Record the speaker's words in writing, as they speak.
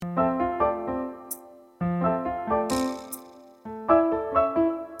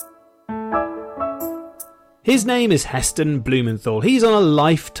His name is Heston Blumenthal. He's on a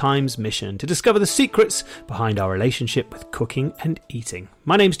lifetime's mission to discover the secrets behind our relationship with cooking and eating.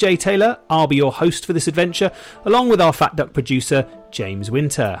 My name's Jay Taylor. I'll be your host for this adventure, along with our Fat Duck producer, James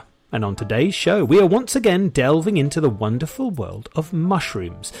Winter. And on today's show, we are once again delving into the wonderful world of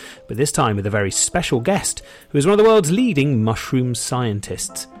mushrooms, but this time with a very special guest, who is one of the world's leading mushroom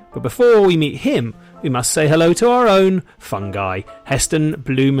scientists. But before we meet him, we must say hello to our own fungi, Heston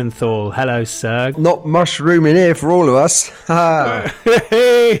Blumenthal. Hello, sir. Not mushroom in here for all of us.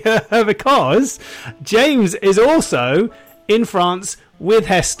 Because James is also in France with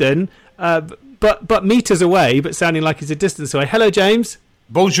Heston, but meters away, but sounding like he's a distance away. Hello, James.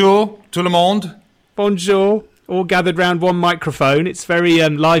 Bonjour, tout le monde. Bonjour. All gathered round one microphone. It's very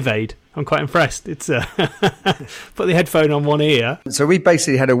Live Aid. I'm quite impressed. It's put the headphone on one ear. So we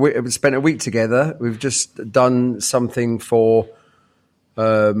basically spent a week together. We've just done something for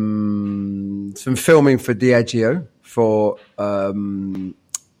some filming for Diageo for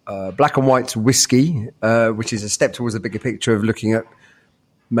Black and White's whiskey, which is a step towards a bigger picture of looking at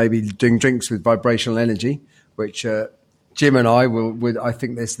maybe doing drinks with vibrational energy, which Jim and I I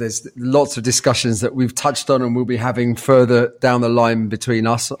think there's lots of discussions that we've touched on and we'll be having further down the line between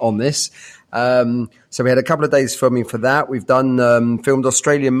us on this. So we had a couple of days filming for that. We've filmed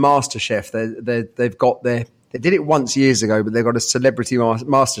Australian MasterChef. They did it once years ago, but they've got a celebrity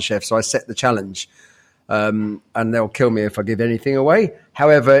MasterChef. So I set the challenge, and they'll kill me if I give anything away.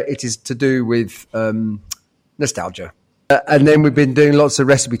 However, it is to do with nostalgia. And then we've been doing lots of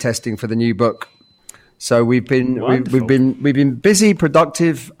recipe testing for the new book. So we've been busy,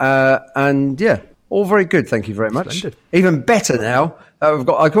 productive, and yeah, all very good. Thank you very much. Splendid. Even better now. I've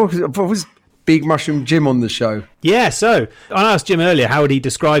got Big Mushroom Jim on the show. Yeah. So I asked Jim earlier how would he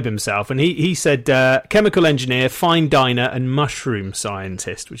describe himself, and he said chemical engineer, fine diner, and mushroom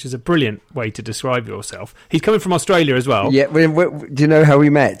scientist, which is a brilliant way to describe yourself. He's coming from Australia as well. Yeah. Do you know how we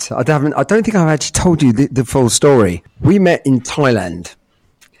met? I don't think I've actually told you the full story. We met in Thailand,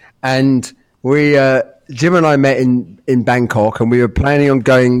 and Jim and I met in Bangkok, and we were planning on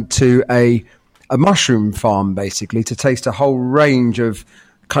going to a mushroom farm, basically, to taste a whole range of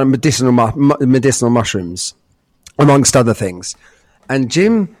kind of medicinal mushrooms, amongst other things. And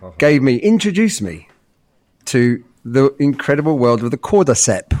Jim introduced me to the incredible world of the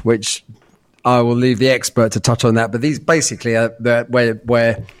cordyceps, which I will leave the expert to touch on that. But these basically are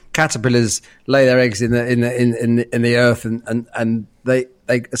where caterpillars lay their eggs in the earth, and they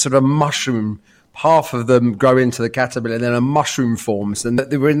sort of mushroom. Half of them grow into the caterpillar, and then a mushroom forms. And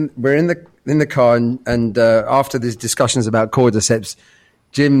we're in the car, and after these discussions about cordyceps,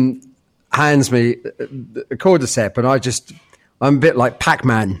 Jim hands me a cordyceps, and I'm a bit like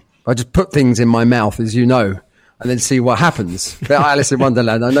Pac-Man. I just put things in my mouth, as you know, and then see what happens. But Alice in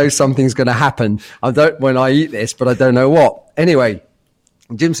Wonderland, I know something's going to happen. When I eat this, but I don't know what. Anyway,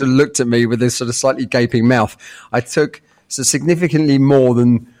 Jim sort of looked at me with this sort of slightly gaping mouth. I took significantly more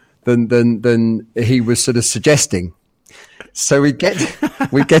than he was sort of suggesting. So we get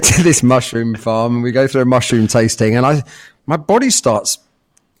to this mushroom farm, and we go through a mushroom tasting, and my body starts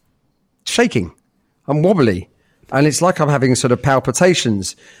shaking. I'm wobbly, and it's like I'm having sort of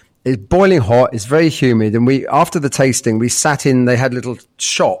palpitations. It's boiling hot. It's very humid, and after the tasting, we sat in. They had a little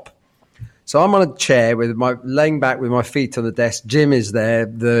shop. So I'm on a chair laying back with my feet on the desk. Jim is there.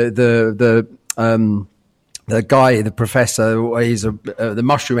 The guy, the professor, he's the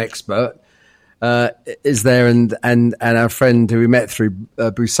mushroom expert, is there, and our friend who we met through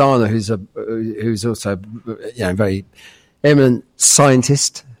Busana, who's also a very eminent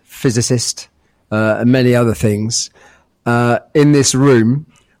scientist, physicist, and many other things, in this room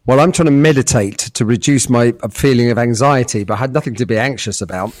while I'm trying to meditate to reduce my feeling of anxiety, but I had nothing to be anxious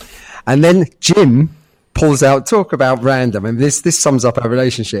about. And then Jim pulls out, talk about random, and this sums up our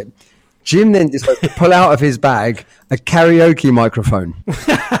relationship. Jim then decides to pull out of his bag a karaoke microphone.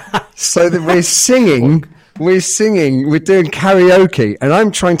 So that we're doing karaoke, and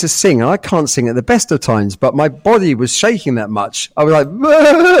I'm trying to sing, and I can't sing at the best of times, but my body was shaking that much. I was like,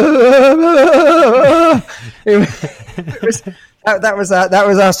 that was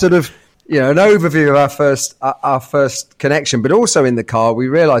our sort of, an overview of our first connection. But also in the car, we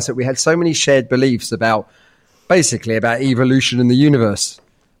realized that we had so many shared beliefs about evolution in the universe.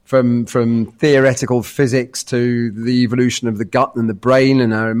 From theoretical physics to the evolution of the gut and the brain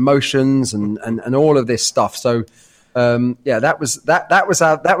and our emotions and all of this stuff. So that was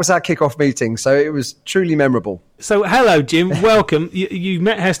our kickoff meeting. So it was truly memorable. So hello, Jim. Welcome. You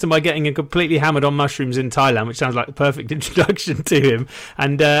met Heston by getting him completely hammered on mushrooms in Thailand, which sounds like the perfect introduction to him.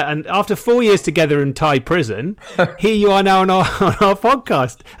 And after 4 years together in Thai prison, here you are now on our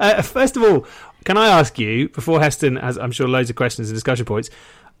podcast. First of all, Can I ask you, before Heston has, I'm sure, loads of questions and discussion points,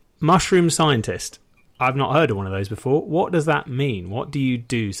 mushroom scientist? I've not heard of one of those before. What does that mean? What do you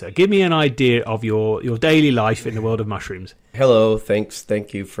do, sir? Give me an idea of your daily life in the world of mushrooms. Hello,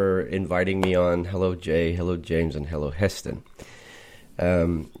 thank you for inviting me on. Hello, Jay. Hello, James, and hello, Heston.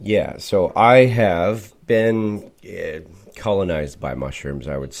 So I have been colonized by mushrooms,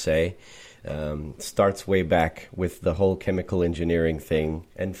 I would say. Starts way back with the whole chemical engineering thing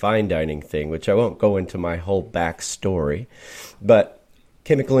and fine dining thing, which I won't go into my whole backstory, but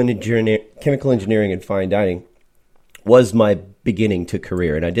chemical engineering and fine dining was my beginning to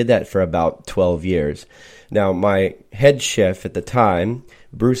career, and I did that for about 12 years. Now, my head chef at the time,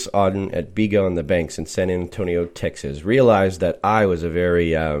 Bruce Auden at Biga on the Banks in San Antonio, Texas, realized that I was a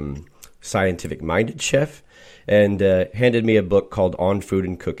very scientific-minded chef, and handed me a book called On Food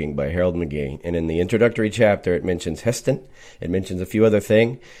and Cooking by Harold McGee. And in the introductory chapter, it mentions Heston. It mentions a few other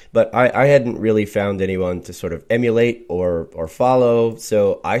things. But I hadn't really found anyone to sort of emulate or follow.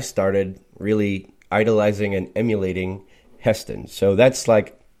 So I started really idolizing and emulating Heston. So that's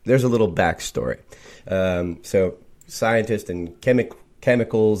like, there's a little backstory. So scientists and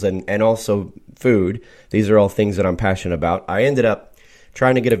chemicals and also food, these are all things that I'm passionate about. I ended up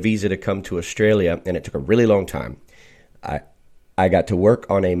trying to get a visa to come to Australia, and it took a really long time. I got to work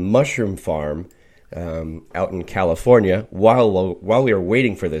on a mushroom farm out in California while we were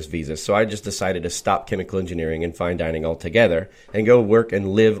waiting for this visa. So I just decided to stop chemical engineering and fine dining altogether and go work and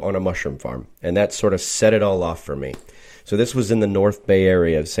live on a mushroom farm. And that sort of set it all off for me. So this was in the North Bay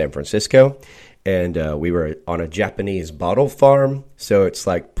area of San Francisco, and we were on a Japanese bottle farm. So it's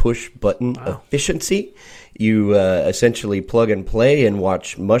like push-button efficiency. You essentially plug and play and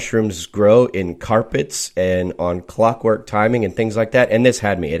watch mushrooms grow in carpets and on clockwork timing and things like that. And this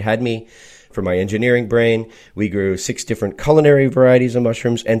had me. It had me for my engineering brain. We grew 6 different culinary varieties of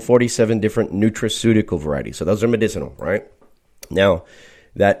mushrooms and 47 different nutraceutical varieties. So those are medicinal, right? Now,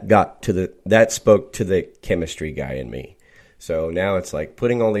 that spoke to the chemistry guy in me. So now it's like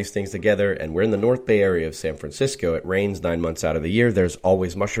putting all these things together, and we're in the North Bay area of San Francisco. It rains 9 months out of the year. There's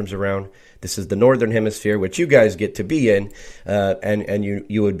always mushrooms around. This is the Northern Hemisphere, which you guys get to be in, and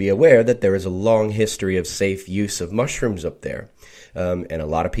you would be aware that there is a long history of safe use of mushrooms up there. And a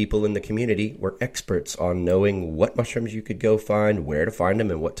lot of people in the community were experts on knowing what mushrooms you could go find, where to find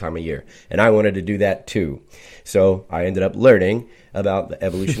them, and what time of year. And I wanted to do that too. So I ended up learning about the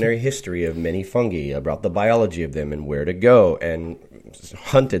evolutionary history of many fungi, about the biology of them and where to go, and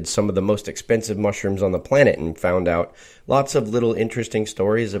hunted some of the most expensive mushrooms on the planet and found out lots of little interesting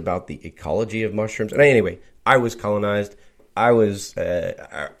stories about the ecology of mushrooms. And anyway, I was colonized.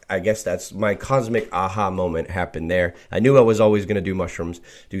 I guess that's my cosmic aha moment happened there. I knew I was always going to do mushrooms,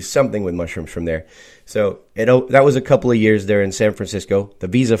 do something with mushrooms from there. So that was a couple of years there in San Francisco. The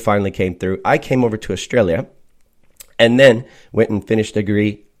visa finally came through. I came over to Australia and then went and finished a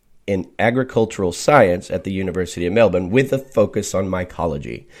degree in agricultural science at the University of Melbourne with a focus on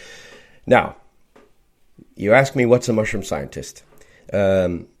mycology. Now, you ask me, what's a mushroom scientist?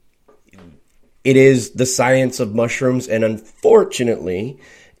 It is the science of mushrooms, and unfortunately,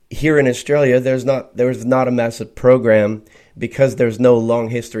 here in Australia, there's not a massive program because there's no long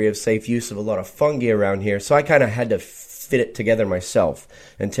history of safe use of a lot of fungi around here. So I kind of had to fit it together myself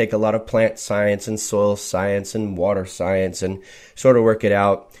and take a lot of plant science and soil science and water science and sort of work it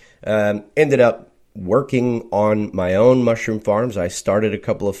out. Ended up working on my own mushroom farms. I started a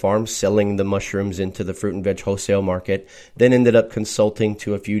couple of farms selling the mushrooms into the fruit and veg wholesale market, then ended up consulting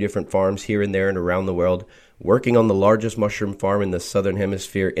to a few different farms here and there and around the world, working on the largest mushroom farm in the Southern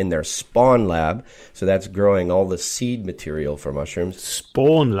Hemisphere in their spawn lab. So that's growing all the seed material for mushrooms.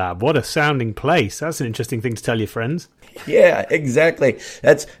 Spawn lab, what a sounding place. That's an interesting thing to tell your friends. Yeah, exactly.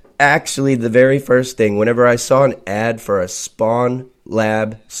 That's actually the very first thing. Whenever I saw an ad for a spawn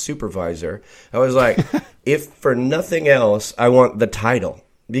lab supervisor, I was like, if for nothing else, I want the title,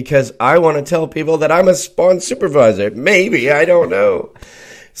 because I want to tell people that I'm a spawn supervisor. Maybe, I don't know.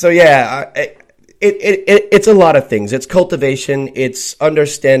 So yeah, it's a lot of things. It's cultivation. It's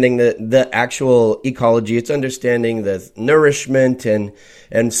understanding the actual ecology. It's understanding the nourishment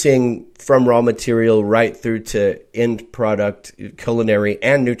and seeing from raw material right through to end product, culinary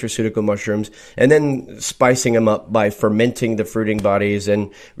and nutraceutical mushrooms, and then spicing them up by fermenting the fruiting bodies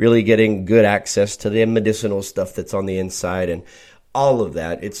and really getting good access to the medicinal stuff that's on the inside and all of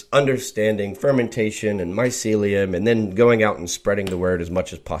that. It's understanding fermentation and mycelium and then going out and spreading the word as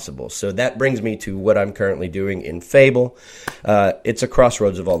much as possible. So that brings me to what I'm currently doing in Fable. It's a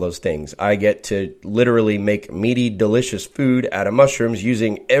crossroads of all those things. I get to literally make meaty, delicious food out of mushrooms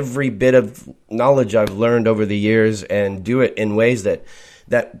using every bit of knowledge I've learned over the years and do it in ways that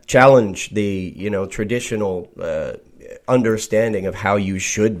that challenge the traditional understanding of how you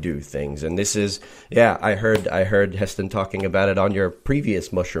should do things. And this is, I heard Heston talking about it on your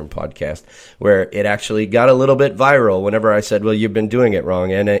previous mushroom podcast, where it actually got a little bit viral whenever I said, well, you've been doing it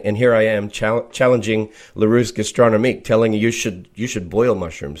wrong. And here I am challenging Larousse Gastronomique, telling you should boil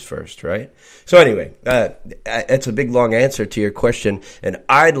mushrooms first, right? So anyway, it's a big, long answer to your question. And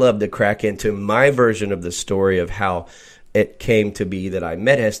I'd love to crack into my version of the story of how it came to be that I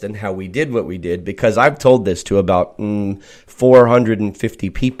met Heston, how we did what we did, because I've told this to about 450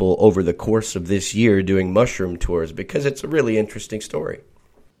 people over the course of this year doing mushroom tours, because it's a really interesting story.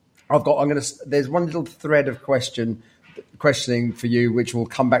 There's one little thread of questioning for you, which will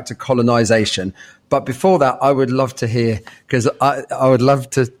come back to colonization. But before that, I would love to hear, because I would love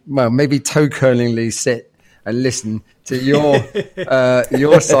to, maybe toe-curlingly sit and listen to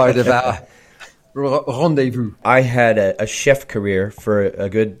your side of our rendezvous. I had a chef career for a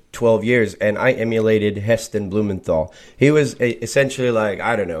good 12 years, and I emulated Heston Blumenthal. He was essentially like,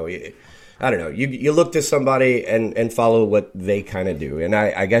 I don't know. You look to somebody and follow what they kind of do. And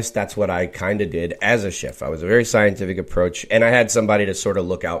I guess that's what I kind of did as a chef. I was a very scientific approach, and I had somebody to sort of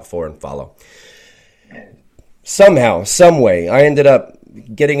look out for and follow. Somehow, some way, I ended up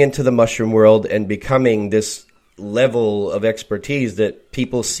getting into the mushroom world and becoming this level of expertise that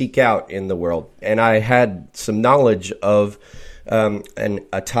people seek out in the world. And I had some knowledge of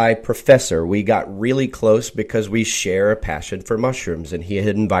a Thai professor. We got really close because we share a passion for mushrooms, and he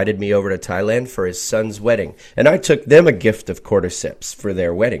had invited me over to Thailand for his son's wedding. And I took them a gift of cordyceps for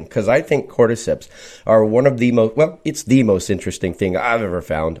their wedding, because I think cordyceps are one of the it's the most interesting thing I've ever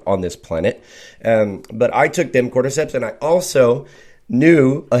found on this planet. But I took them cordyceps, and I also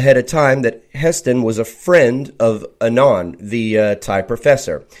knew ahead of time that Heston was a friend of Anand, the Thai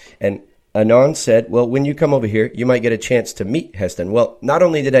professor. And Anand said, well, when you come over here, you might get a chance to meet Heston. Well, not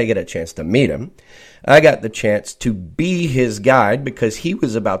only did I get a chance to meet him, I got the chance to be his guide, because he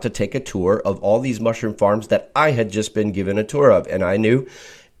was about to take a tour of all these mushroom farms that I had just been given a tour of. And I knew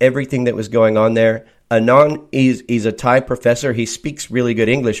everything that was going on there. Anand he's a Thai professor. He speaks really good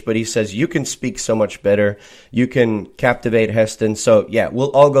English, but he says, you can speak so much better. You can captivate Heston. So yeah,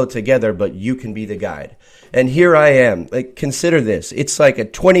 we'll all go together, but you can be the guide. And here I am. Like, consider this. It's like a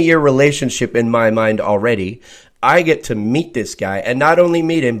 20-year relationship in my mind already. I get to meet this guy, and not only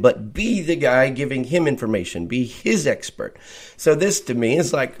meet him, but be the guy giving him information, be his expert. So this to me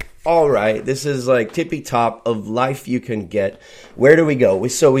is like, all right, this is like tippy top of life you can get. Where do we go? We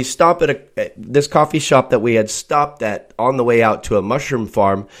stop at this coffee shop that we had stopped at on the way out to a mushroom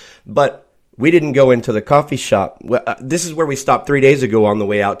farm, but we didn't go into the coffee shop. This is where we stopped 3 days ago on the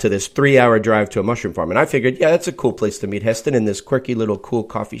way out to this 3-hour drive to a mushroom farm. And I figured, yeah, that's a cool place to meet Heston, in this quirky little cool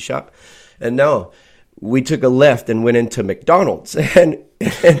coffee shop. And no, we took a left and went into McDonald's. And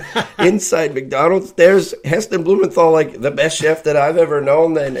inside McDonald's, there's Heston Blumenthal, like the best chef that I've ever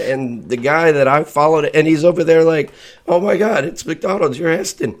known, and the guy that I followed, and he's over there like, oh my God, it's McDonald's, you're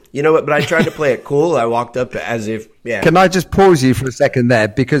Heston. You know what? But I tried to play it cool. I walked up as if, yeah. Can I just pause you for a second there?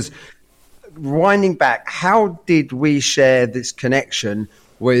 Because winding back, how did we share this connection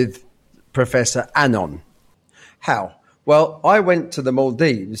with Professor Anand? How? Well, I went to the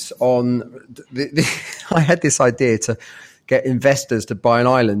Maldives I had this idea to get investors to buy an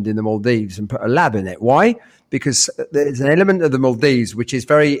island in the Maldives and put a lab in it. Why? Because there's an element of the Maldives which is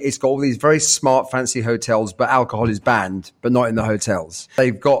it's got all these very smart, fancy hotels, but alcohol is banned, but not in the hotels.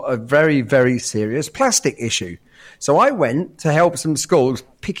 They've got a very, very serious plastic issue. So I went to help some schools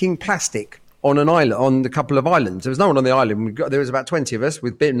picking plastic on an island, on a couple of islands. There was no one on the island. There was about 20 of us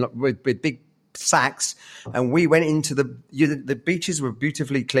with big sacks, and we went into the beaches were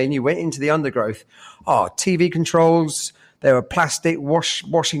beautifully clean. You went into the undergrowth. TV controls. There were plastic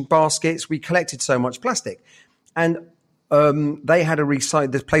washing baskets. We collected so much plastic, and they had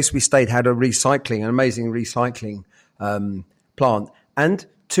the place we stayed had an amazing recycling plant. And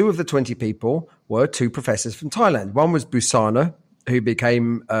 2 of the 20 people were 2 professors from Thailand. One was Busana, who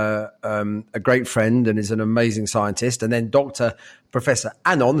became a great friend and is an amazing scientist. And then Professor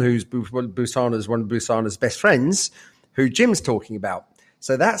Anand, who's one of Busana's best friends, who Jim's talking about.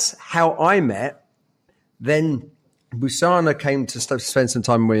 So that's how I met. Then Busana came to spend some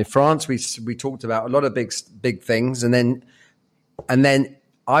time with me in France. We talked about a lot of big things. And then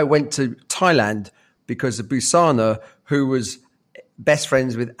I went to Thailand because of Busana, who was best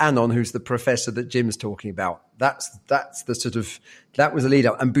friends with Anand, who's the professor that Jim's talking about. That was a lead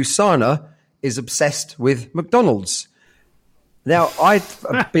up. And Busana is obsessed with McDonald's. Now,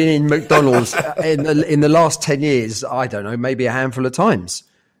 I've been in McDonald's in the last 10 years, I don't know, maybe a handful of times.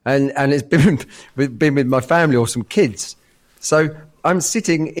 And it's been with my family or some kids. So I'm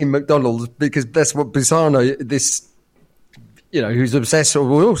sitting in McDonald's because that's what Pisano, this, who's obsessed, or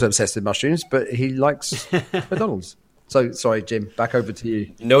we're also obsessed with mushrooms, but he likes McDonald's. So, sorry, Jim, back over to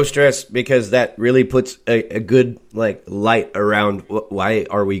you. No stress, because that really puts a good light around why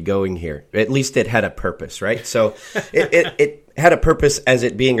are we going here. At least it had a purpose, right? So it had a purpose as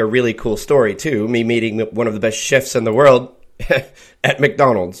it being a really cool story, too. Me meeting one of the best chefs in the world at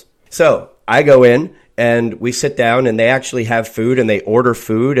McDonald's. So I go in and we sit down and they actually have food and they order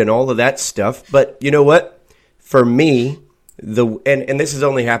food and all of that stuff. But you know what? For me, and this has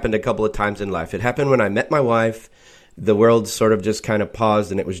only happened a couple of times in life. It happened when I met my wife. The world sort of just kind of paused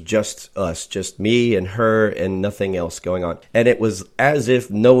and it was just us, just me and her and nothing else going on. And it was as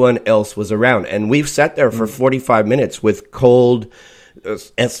if no one else was around. And we've sat there for 45 minutes with cold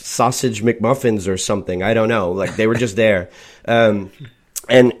sausage McMuffins or something. I don't know. They were just there.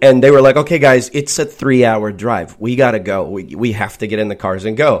 And they were like, okay, guys, it's a 3-hour drive. We got to go. We have to get in the cars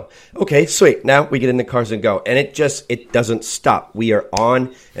and go. Okay, sweet. Now we get in the cars and go. And it doesn't stop. We are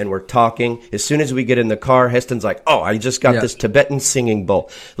on and we're talking. As soon as we get in the car, Heston's like, oh, I just got this Tibetan singing bowl.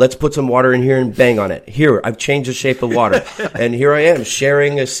 Let's put some water in here and bang on it. Here, I've changed the shape of water. And here I am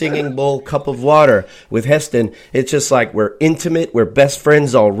sharing a singing bowl cup of water with Heston. It's just like we're intimate. We're best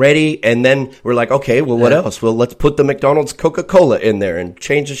friends already. And then we're like, okay, well, what else? Well, let's put the McDonald's Coca-Cola in there and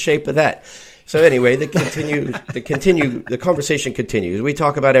change the shape of that. So anyway, the conversation continues. We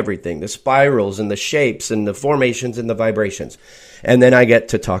talk about everything, the spirals and the shapes and the formations and the vibrations. And then I get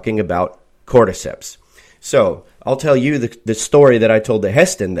to talking about cordyceps. So I'll tell you the story that I told to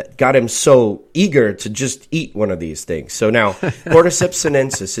Heston that got him so eager to just eat one of these things. So now Cordyceps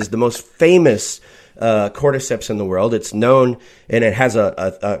sinensis is the most famous cordyceps in the world. It's known, and it has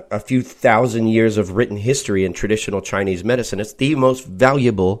a few thousand years of written history in traditional Chinese medicine. It's the most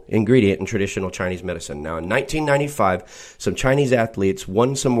valuable ingredient in traditional Chinese medicine. Now, in 1995, some Chinese athletes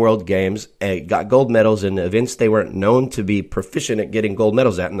won some world games and got gold medals in events they weren't known to be proficient at getting gold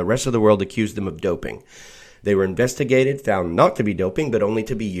medals at, and the rest of the world accused them of doping. They were investigated, found not to be doping, but only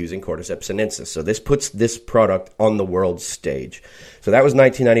to be using Cordyceps sinensis. So this puts this product on the world stage. So that was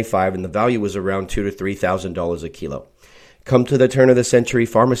 1995, and the value was around $2,000 to $3,000 a kilo. Come to the turn of the century,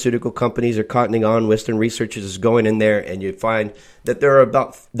 pharmaceutical companies are cottoning on, Western researchers is going in there, and you find that there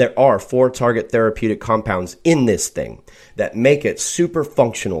are 4 target therapeutic compounds in this thing that make it super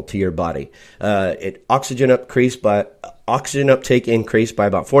functional to your body. Oxygen uptake increased by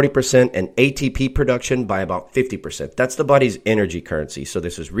about 40% and ATP production by about 50%. That's the body's energy currency. So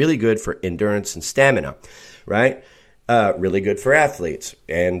this is really good for endurance and stamina, right? Really good for athletes,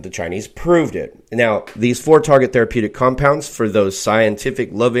 and the Chinese proved it. Now, these 4 target therapeutic compounds, for those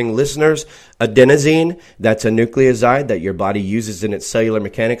scientific-loving listeners, adenosine, that's a nucleoside that your body uses in its cellular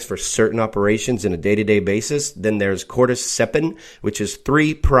mechanics for certain operations in a day-to-day basis. Then there's cordycepin, which is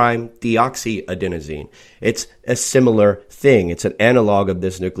 3'-deoxyadenosine. It's a similar thing. It's an analog of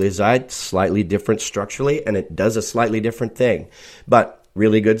this nucleoside, slightly different structurally, and it does a slightly different thing. But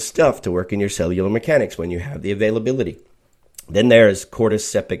really good stuff to work in your cellular mechanics when you have the availability. Then there's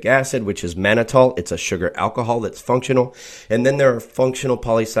cordycepic acid, which is mannitol. It's a sugar alcohol that's functional. And then there are functional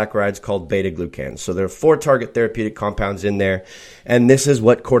polysaccharides called beta-glucans. So there are 4 target therapeutic compounds in there. And this is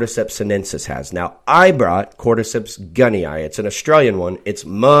what Cordyceps sinensis has. Now, I brought Cordyceps gunnii. It's an Australian one. It's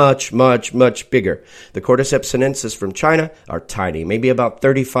much, much, much bigger. The Cordyceps sinensis from China are tiny, maybe about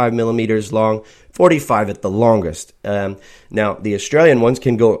 35 millimeters long, 45 at the longest. Now, the Australian ones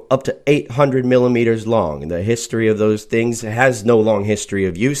can go up to 800 millimeters long. And the history of those things has no long history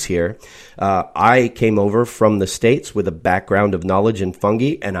of use here. I came over from the States with a background of knowledge in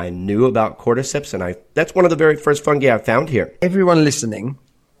fungi, and I knew about cordyceps, and that's one of the very first fungi I found here. Everyone listening,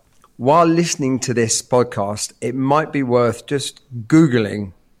 while listening to this podcast, it might be worth just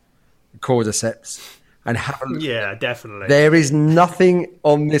Googling cordyceps and have a look. Yeah, definitely. There is nothing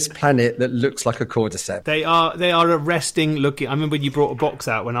on this planet that looks like a cordyceps. They are arresting looking. I remember when you brought a box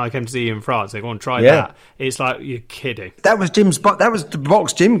out when I came to see you in France. They go on, try Yeah. that. It's like, you're kidding. That was Jim's. That was the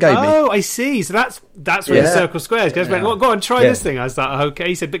box Jim gave me. Oh, I see. So that's where the Yeah. circle squares. Goes, well, go on, try Yeah. this thing. I was like, okay.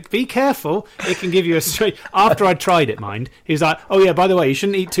 He said, but be careful. It can give you a straight. After I tried it, mind. He was like, oh yeah, by the way, you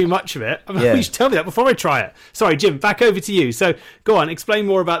shouldn't eat too much of it. I'm like, Yeah. you should tell me that before I try it. Sorry, Jim. Back over to you. So go on, explain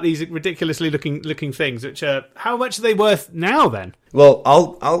more about these ridiculously looking things. Which how much are they worth now then? Well,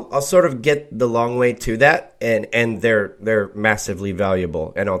 I'll sort of get the long way to that, and they're massively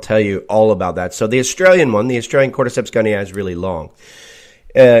valuable, and I'll tell you all about that. So the Australian one, the Australian Cordyceps gunnii, is really long.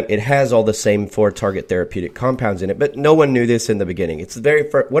 It has all the same 4 target therapeutic compounds in it, but no one knew this in the beginning. It's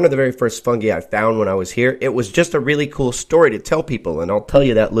one of the very first fungi I found when I was here. It was just a really cool story to tell people, and I'll tell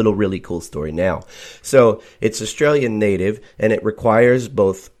you that little really cool story now. So it's Australian native, and it requires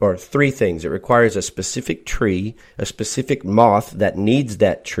 3 things. It requires a specific tree, a specific moth that needs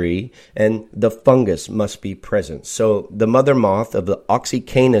that tree, and the fungus must be present. So the mother moth of the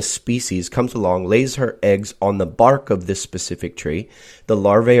Oxycanus species comes along, lays her eggs on the bark of this specific tree. The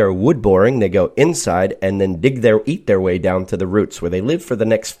larvae are wood boring. They go inside and then eat their way down to the roots, where they live for the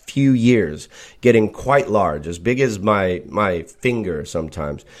next few years, getting quite large, as big as my finger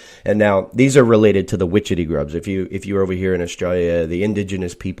sometimes. And now these are related to the witchetty grubs. If you're over here in Australia, the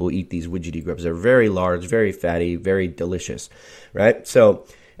indigenous people eat these witchetty grubs. They're very large, very fatty, very delicious, right? So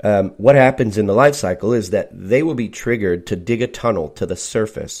what happens in the life cycle is that they will be triggered to dig a tunnel to the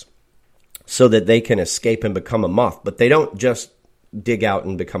surface so that they can escape and become a moth. But they don't just dig out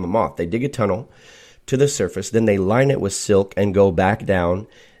and become a moth. They dig a tunnel to the surface, then they line it with silk and go back down.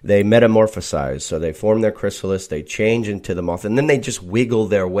 They metamorphosize, so they form their chrysalis, they change into the moth, and then they just wiggle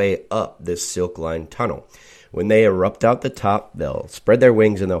their way up this silk-lined tunnel. When they erupt out the top, they'll spread their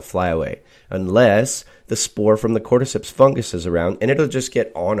wings and they'll fly away, unless the spore from the cordyceps fungus is around, and it'll just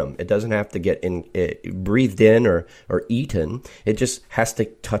get on them. It doesn't have to get breathed in or eaten. It just has to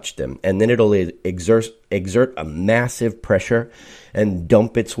touch them, and then it'll exert a massive pressure and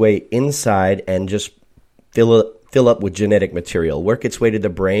dump its way inside and just fill up with genetic material, work its way to the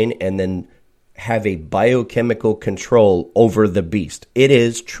brain, and then have a biochemical control over the beast. It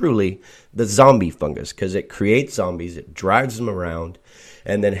is truly the zombie fungus, because it creates zombies, it drives them around,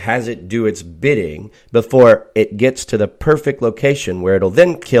 and then has it do its bidding before it gets to the perfect location where it'll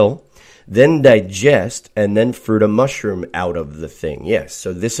then kill, then digest, and then fruit a mushroom out of the thing. Yes,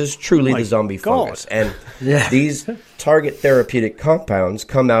 so this is truly the zombie fungus. And these target therapeutic compounds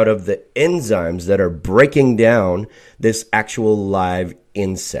come out of the enzymes that are breaking down this actual live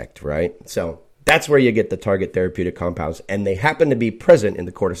insect, right? So that's where you get the target therapeutic compounds, and they happen to be present in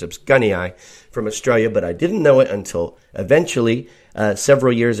the Cordyceps gunnii from Australia, but I didn't know it until eventually,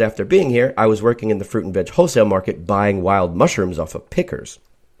 several years after being here, I was working in the fruit and veg wholesale market buying wild mushrooms off of pickers.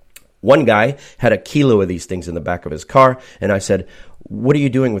 One guy had 1 kilo of these things in the back of his car, and I said, "What are you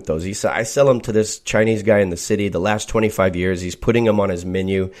doing with those?" He said, "I sell them to this Chinese guy in the city. The last 25 years, he's putting them on his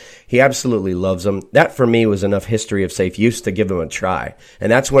menu. He absolutely loves them." That, for me, was enough history of safe use to give them a try.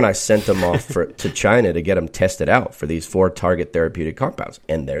 And that's when I sent them off to China to get them tested out for these 4 target therapeutic compounds.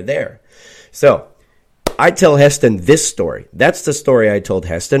 And they're there. So I tell Heston this story. That's the story I told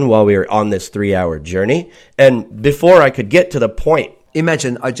Heston while we were on this 3-hour journey. And before I could get to the point,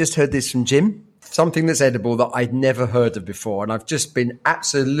 imagine, I just heard this from Jim, something that's edible that I'd never heard of before. And I've just been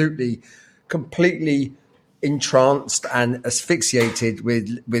absolutely, completely entranced and asphyxiated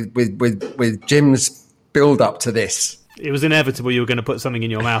with Jim's build up to this. It was inevitable you were going to put something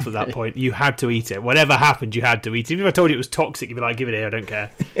in your mouth at that point. You had to eat it. Whatever happened, you had to eat it. Even if I told you it was toxic, you'd be like, "Give it here, I don't care."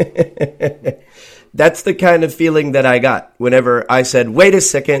 That's the kind of feeling that I got whenever I said, "Wait a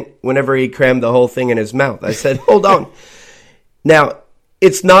second," whenever he crammed the whole thing in his mouth. I said, "Hold on." Now,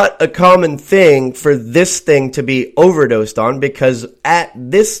 it's not a common thing for this thing to be overdosed on, because at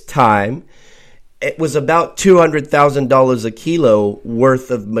this time, it was about $200,000 a kilo worth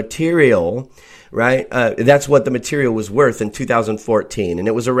of material, right? That's what the material was worth in 2014. And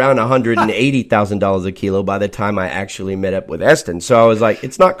it was around $180,000 a kilo by the time I actually met up with Eston. So I was like,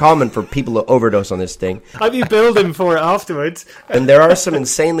 it's not common for people to overdose on this thing. I'd be building for it afterwards. And there are some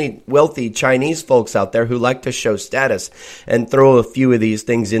insanely wealthy Chinese folks out there who like to show status and throw a few of these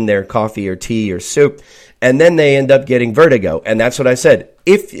things in their coffee or tea or soup. And then they end up getting vertigo. And that's what I said.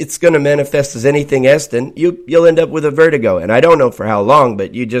 If it's going to manifest as anything, Eston, you'll end up with a vertigo. And I don't know for how long,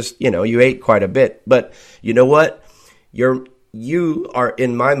 but you ate quite a bit. But you know what? You are,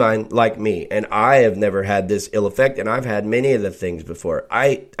 in my mind, like me. And I have never had this ill effect. And I've had many of the things before.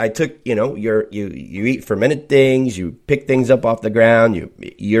 I took, you eat fermented things. You pick things up off the ground.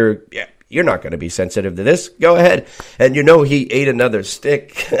 You're not going to be sensitive to this. Go ahead. And he ate another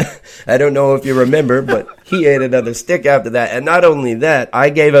stick. I don't know if you remember, but he ate another stick after that. And not only that, I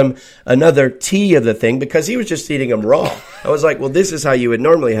gave him another tea of the thing because he was just eating them raw. I was like, well, this is how you would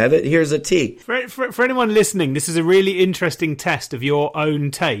normally have it. Here's a tea. For anyone listening, this is a really interesting test of your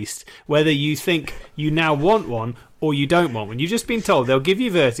own taste, whether you think you now want one or you don't want one. You've just been told they'll give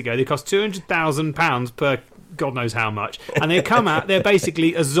you vertigo. They cost £200,000 per God knows how much, and they come out, they're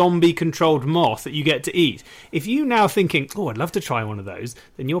basically a zombie-controlled moth that you get to eat. If you now thinking, oh, I'd love to try one of those,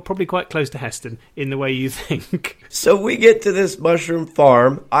 then you're probably quite close to Heston in the way you think. So we get to this mushroom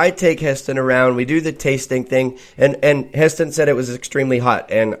farm. I take Heston around. We do the tasting thing, and Heston said it was extremely hot,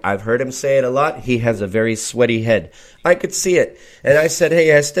 and I've heard him say it a lot. He has a very sweaty head. I could see it. And I said, hey,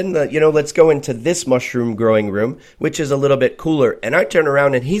 Heston, let's go into this mushroom growing room, which is a little bit cooler. And I turn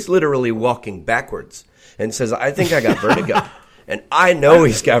around, and he's literally walking backwards and says, I think I got vertigo. And I know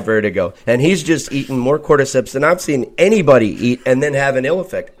he's got vertigo. And he's just eaten more cordyceps than I've seen anybody eat and then have an ill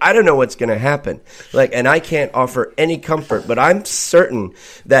effect. I don't know what's going to happen. And I can't offer any comfort, but I'm certain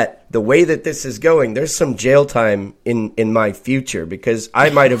that the way that this is going, there's some jail time in my future because I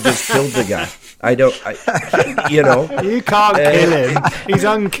might have just killed the guy. You can't kill him. He's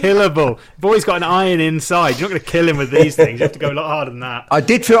unkillable. Boy's got an iron inside. You're not going to kill him with these things. You have to go a lot harder than that. I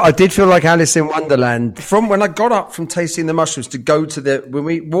did feel like Alice in Wonderland from when I got up from tasting the mushrooms to go to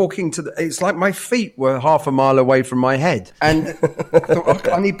it's like my feet were half a mile away from my head. And I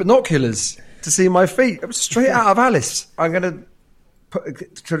thought, I need binoculars to see my feet. It was straight out of Alice. I'm going to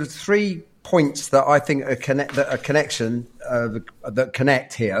put sort of 3 points that I think are that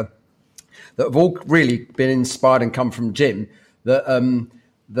connect here, that have all really been inspired and come from Jim. And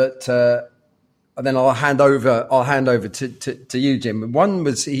then I'll hand over to you, Jim. One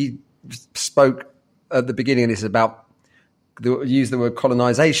was he spoke at the beginning of this about use the word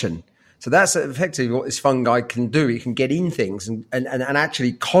colonization. So that's effectively what this fungi can do. It can get in things and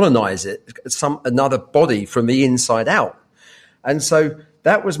actually colonize another body from the inside out. And so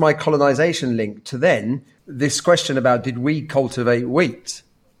that was my colonization link to then this question about, did we cultivate wheat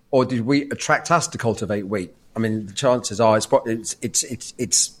or did we attract us to cultivate wheat? I mean, the chances are it's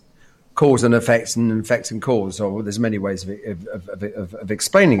cause and effects and cause, or there's many ways of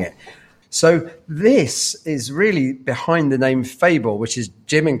explaining it. So this is really behind the name Fable, which is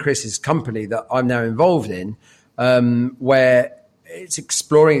Jim and Chris's company that I'm now involved in, where it's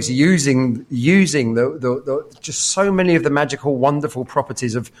exploring, it's using the just so many of the magical, wonderful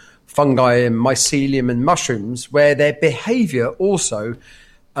properties of fungi and mycelium and mushrooms, where their behavior also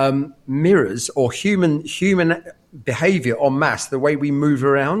mirrors, or human behavior en masse, the way we move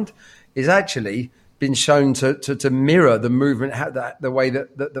around is actually been shown to mirror the movement, the way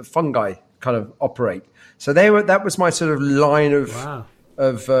that the fungi kind of operate. So that was my sort of line of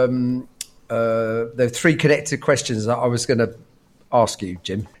the 3 connected questions that I was going to ask you,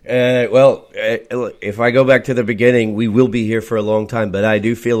 Jim. If I go back to the beginning, we will be here for a long time, but I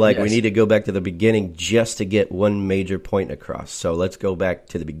do feel like we need to go back to the beginning just to get one major point across. So let's go back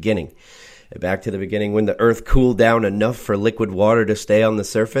to the beginning. Back to the beginning, when the earth cooled down enough for liquid water to stay on the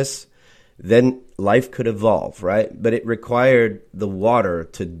surface, then life could evolve, right? But it required the water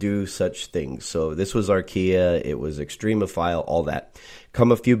to do such things. So this was archaea, it was extremophile, all that.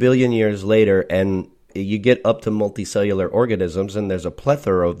 Come a few billion years later, and you get up to multicellular organisms, and there's a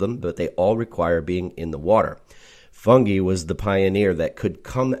plethora of them, but they all require being in the water. Fungi was the pioneer that could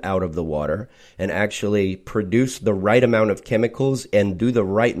come out of the water and actually produce the right amount of chemicals and do the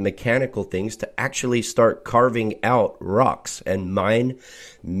right mechanical things to actually start carving out rocks and mine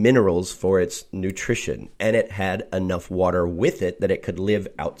minerals for its nutrition. And it had enough water with it that it could live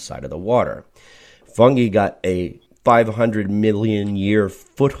outside of the water. Fungi got a 500 million year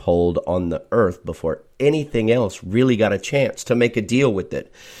foothold on the earth before anything else really got a chance to make a deal with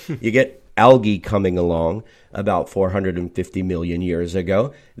it. You get algae coming along about 450 million years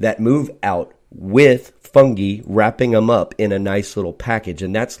ago that move out with fungi wrapping them up in a nice little package,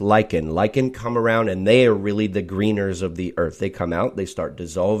 and that's lichen. Lichen come around, and they are really the greeners of the earth. They come out, they start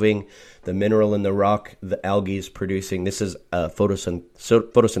dissolving the mineral in the rock the algae is producing. This is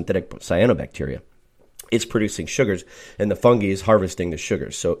photosynthetic cyanobacteria. It's producing sugars, and the fungi is harvesting the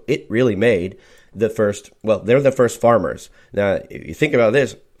sugars. So it really made they're the first farmers. Now, if you think about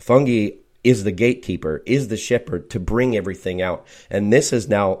this, fungi is the gatekeeper, is the shepherd to bring everything out. And this is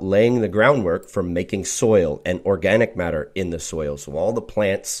now laying the groundwork for making soil and organic matter in the soil. So all the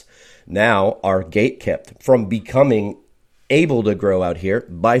plants now are gate-kept from becoming able to grow out here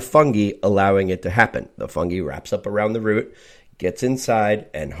by fungi allowing it to happen. The fungi wraps up around the root, gets inside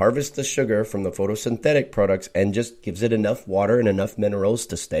and harvests the sugar from the photosynthetic products and just gives it enough water and enough minerals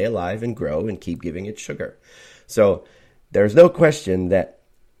to stay alive and grow and keep giving it sugar. So there's no question that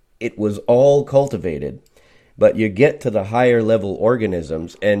it was all cultivated, but you get to the higher level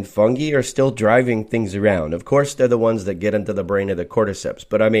organisms and fungi are still driving things around. Of course, they're the ones that get into the brain of the cordyceps.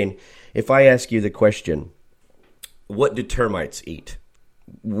 But I mean, if I ask you the question, what do termites eat?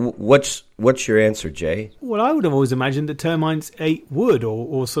 What's your answer, Jay? Well, I would have always imagined that termites ate wood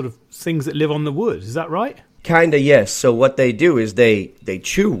or sort of things that live on the wood. Is that right? Kinda, yes. So what they do is they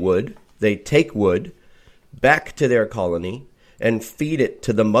chew wood, they take wood back to their colony and feed it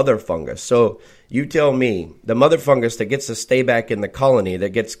to the mother fungus. So you tell me, the mother fungus that gets to stay back in the colony, that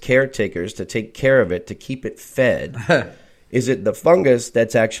gets caretakers to take care of it, to keep it fed, is it the fungus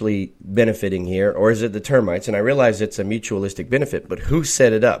that's actually benefiting here, or is it the termites? And I realize it's a mutualistic benefit, but who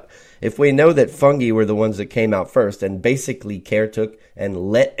set it up? If we know that fungi were the ones that came out first and basically caretook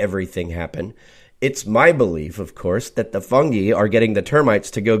and let everything happen, it's my belief, of course, that the fungi are getting the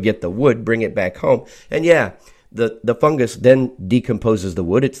termites to go get the wood, bring it back home. And yeah, the fungus then decomposes the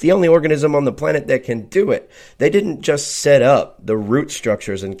wood. It's the only organism on the planet that can do it. They didn't just set up the root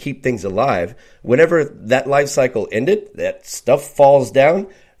structures and keep things alive. Whenever that life cycle ended, that stuff falls down.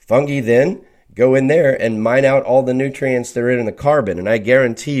 Fungi then go in there and mine out all the nutrients that are in the carbon. And I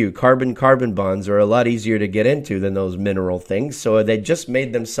guarantee you, carbon-carbon bonds are a lot easier to get into than those mineral things. So they just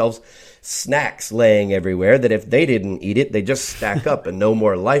made themselves snacks laying everywhere that if they didn't eat it, they just stack up and no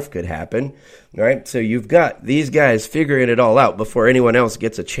more life could happen, right? So you've got these guys figuring it all out before anyone else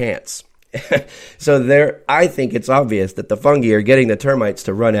gets a chance. So I think it's obvious that the fungi are getting the termites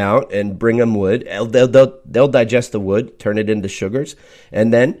to run out and bring them wood. They'll digest the wood, turn it into sugars,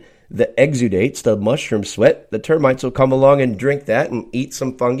 and then the exudates, the mushroom sweat, the termites will come along and drink that and eat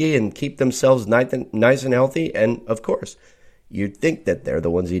some fungi and keep themselves nice and healthy. And of course, you'd think that they're the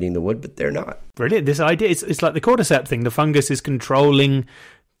ones eating the wood, but they're not. Brilliant. This idea, it's like the cordyceps thing. The fungus is controlling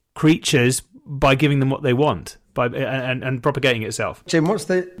creatures by giving them what they want, and propagating itself. Jim,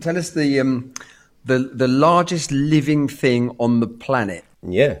 tell us the largest living thing on the planet?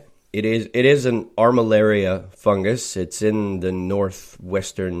 Yeah, it is an Armillaria fungus. It's in the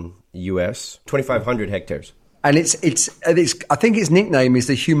northwestern U.S., 2,500 hectares. And it's I think its nickname is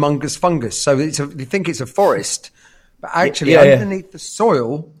the humongous fungus. So you think it's a forest, but actually underneath the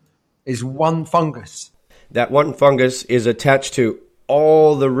soil is one fungus. That one fungus is attached to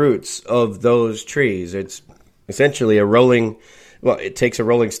all the roots of those trees. It's essentially it takes a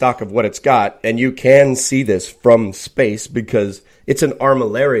rolling stock of what it's got, and you can see this from space because it's an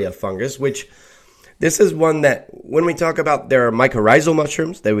Armillaria fungus, which this is one that when we talk about their mycorrhizal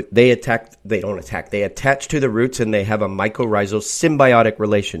mushrooms, they attach to the roots and they have a mycorrhizal symbiotic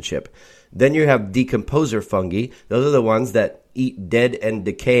relationship. Then you have decomposer fungi. Those are the ones that eat dead and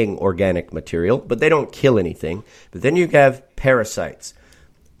decaying organic material, but they don't kill anything. But then you have parasites.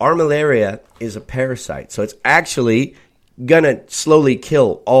 Armillaria is a parasite, so it's actually gonna slowly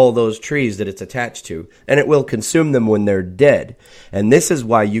kill all those trees that it's attached to, and it will consume them when they're dead. And this is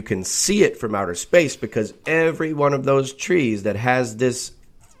why you can see it from outer space, because every one of those trees that has this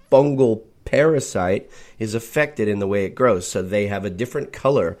fungal parasite is affected in the way it grows. So they have a different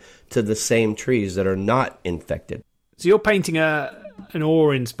color to the same trees that are not infected. So you're painting an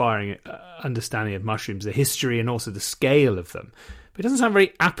awe-inspiring understanding of mushrooms, the history and also the scale of them. But it doesn't sound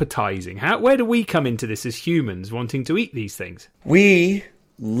very appetizing. Where do we come into this as humans wanting to eat these things? We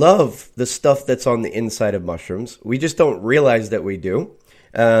love the stuff that's on the inside of mushrooms. We just don't realize that we do.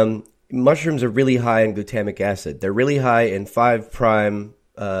 Mushrooms are really high in glutamic acid. They're really high in 5'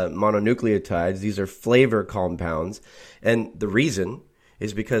 mononucleotides. These are flavor compounds. And the reason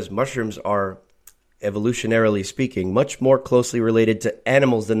is because mushrooms are, evolutionarily speaking, much more closely related to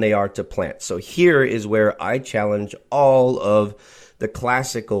animals than they are to plants. So here is where I challenge all of the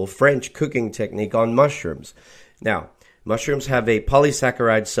classical French cooking technique on mushrooms. Now, mushrooms have a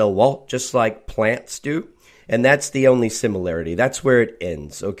polysaccharide cell wall, just like plants do, and that's the only similarity. That's where it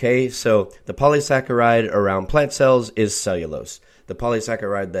ends, okay? So the polysaccharide around plant cells is cellulose. The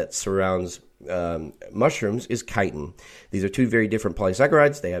polysaccharide that surrounds mushrooms is chitin. These are two very different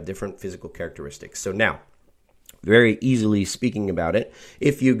polysaccharides. They have different physical characteristics. So now, very easily speaking about it,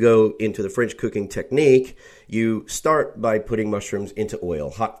 if you go into the French cooking technique, you start by putting mushrooms into oil,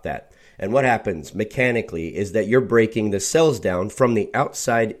 hot fat. And what happens mechanically is that you're breaking the cells down from the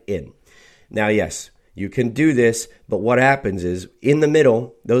outside in. Now, yes, you can do this, but what happens is in the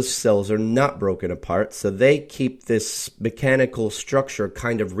middle, those cells are not broken apart, so they keep this mechanical structure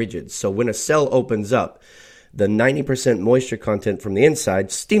kind of rigid. So when a cell opens up, the 90% moisture content from the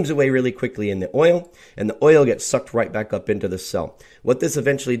inside steams away really quickly in the oil, and the oil gets sucked right back up into the cell. What this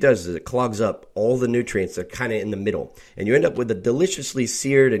eventually does is it clogs up all the nutrients that are kind of in the middle, and you end up with a deliciously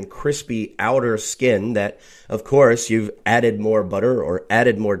seared and crispy outer skin that, of course, you've added more butter or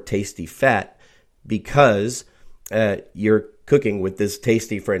added more tasty fat because you're cooking with this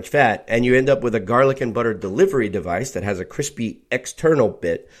tasty French fat, and you end up with a garlic and butter delivery device that has a crispy external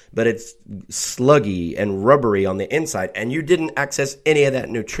bit, but it's sluggy and rubbery on the inside, and you didn't access any of that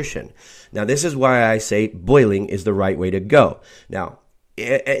nutrition. Now, this is why I say boiling is the right way to go. Now,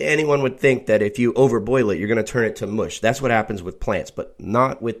 anyone would think that if you overboil it, you're going to turn it to mush. That's what happens with plants, but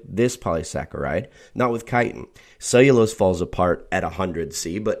not with this polysaccharide, not with chitin. Cellulose falls apart at 100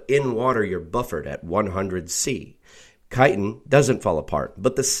 C, but in water, you're buffered at 100 C. Chitin doesn't fall apart,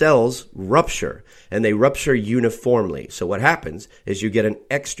 but the cells rupture, and they rupture uniformly. So what happens is you get an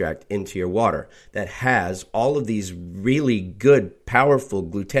extract into your water that has all of these really good, powerful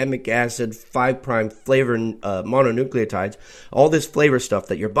glutamic acid, 5' flavor mononucleotides, all this flavor stuff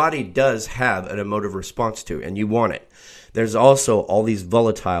that your body does have an emotive response to, and you want it. There's also all these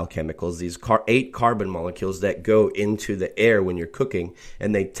volatile chemicals, these 8 carbon molecules that go into the air when you're cooking,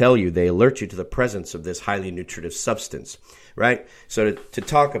 and they alert you to the presence of this highly nutritive substance, right? So to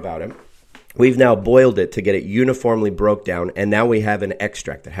talk about it, we've now boiled it to get it uniformly broke down, and now we have an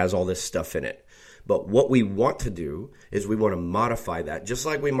extract that has all this stuff in it. But what we want to do is we want to modify that, just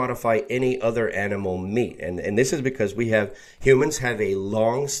like we modify any other animal meat. And this is because humans have a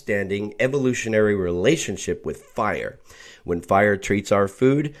long-standing evolutionary relationship with fire. When fire treats our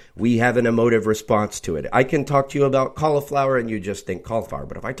food, we have an emotive response to it. I can talk to you about cauliflower and you just think cauliflower.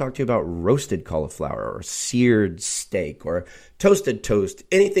 But if I talk to you about roasted cauliflower or seared steak or toasted toast,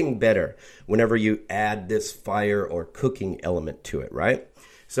 anything better whenever you add this fire or cooking element to it, right?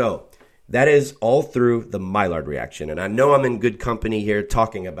 So that is all through the Maillard reaction. And I know I'm in good company here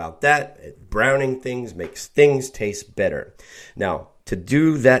talking about that. Browning things makes things taste better. Now, to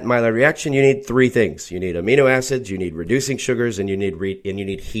do that Maillard reaction, you need 3 things. You need amino acids, you need reducing sugars, and you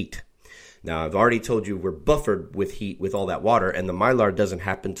need heat. Now, I've already told you we're buffered with heat with all that water, and the Maillard doesn't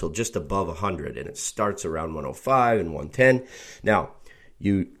happen until just above 100, and it starts around 105 and 110. Now,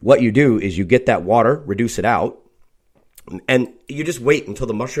 what you do is you get that water, reduce it out, and you just wait until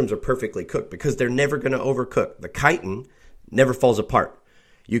the mushrooms are perfectly cooked because they're never going to overcook. The chitin never falls apart.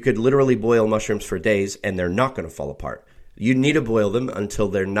 You could literally boil mushrooms for days, and they're not going to fall apart. You need to boil them until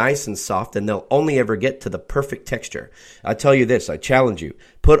they're nice and soft, and they'll only ever get to the perfect texture. I tell you this, I challenge you.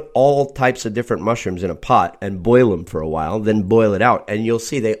 Put all types of different mushrooms in a pot and boil them for a while, then boil it out, and you'll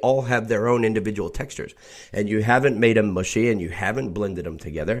see they all have their own individual textures. And you haven't made them mushy, and you haven't blended them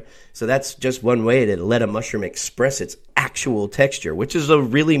together. So that's just one way to let a mushroom express its actual texture, which is a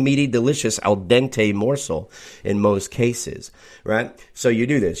really meaty, delicious al dente morsel in most cases, right? So you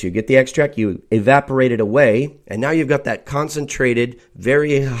do this. You get the extract, you evaporate it away, and now you've got that concentrated,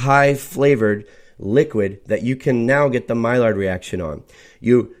 very high-flavored liquid that you can now get the Maillard reaction on.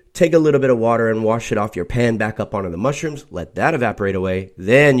 You take a little bit of water and wash it off your pan back up onto the mushrooms, let that evaporate away,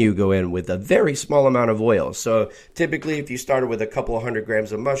 then you go in with a very small amount of oil. So typically if you started with a couple of 100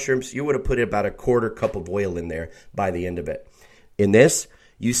 grams of mushrooms, you would have put about a quarter cup of oil in there by the end of it. In this,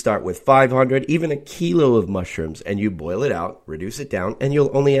 you start with 500, even a kilo of mushrooms, and you boil it out, reduce it down, and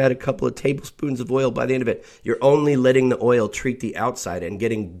you'll only add a couple of tablespoons of oil by the end of it. You're only letting the oil treat the outside and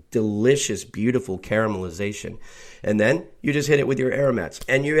getting delicious, beautiful caramelization. And then you just hit it with your aromats,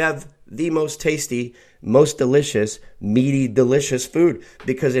 and you have the most tasty, most delicious, meaty, delicious food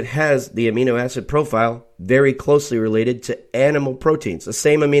because it has the amino acid profile very closely related to animal proteins. The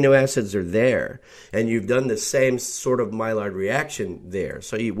same amino acids are there, and you've done the same sort of Maillard reaction there.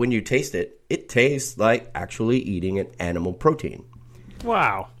 So when you taste it, it tastes like actually eating an animal protein.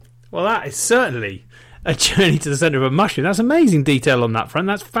 Wow. Well, that is certainly a journey to the centre of a mushroom. That's amazing detail on that front.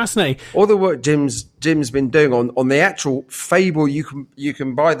 That's fascinating. All the work Jim's been doing on the actual Fable, you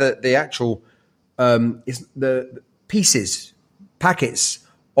can buy the actual the pieces, packets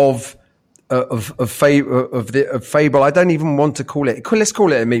of Fable. I don't even want to call it. Let's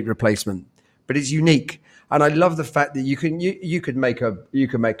call it a meat replacement, but it's unique. And I love the fact that you could make a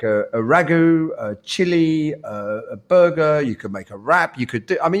ragu, a chili, a burger. You could make a wrap. You could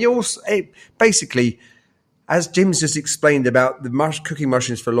do. I mean, basically, as Jim's just explained about the cooking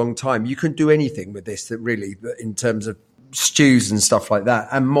mushrooms for a long time, you can do anything with this. That really, in terms of stews and stuff like that,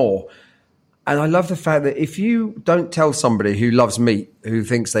 and more. And I love the fact that if you don't tell somebody who loves meat, who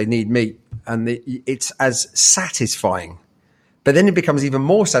thinks they need meat, and it's as satisfying, but then it becomes even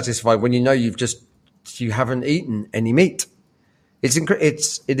more satisfying when you know you haven't eaten any meat. It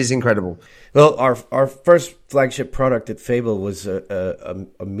is incredible. Well, our first flagship product at Fable was a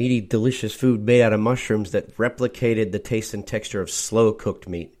meaty, delicious food made out of mushrooms that replicated the taste and texture of slow cooked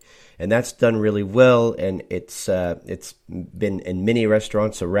meat. And that's done really well, and it's been in many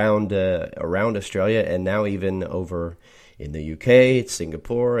restaurants around Australia, and now even over in the UK,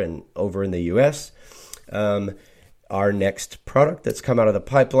 Singapore, and over in the US. Our next product that's come out of the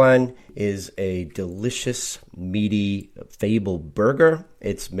pipeline is a delicious, meaty Fable burger.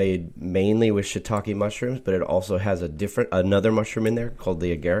 It's made mainly with shiitake mushrooms, but it also has another mushroom in there called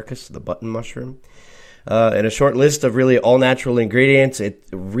the agaricus, the button mushroom. and a short list of really all natural ingredients.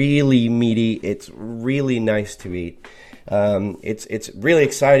 It's really meaty. It's really nice to eat. It's really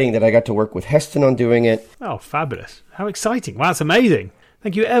exciting that I got to work with Heston on doing it. Oh, fabulous. How exciting. Wow, that's amazing.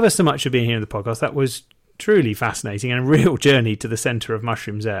 Thank you ever so much for being here in the podcast. That was truly fascinating and a real journey to the centre of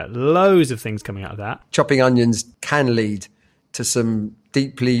Mushrooms Air. Loads of things coming out of that. Chopping onions can lead to some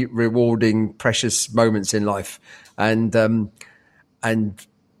deeply rewarding, precious moments in life. And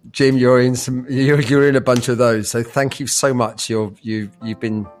Jim, you're in a bunch of those. So thank you so much. You've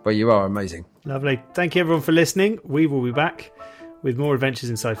been where you are. Amazing. Lovely. Thank you everyone for listening. We will be back with more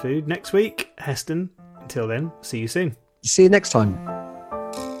adventures inside food next week. Heston, until then, see you soon. See you next time.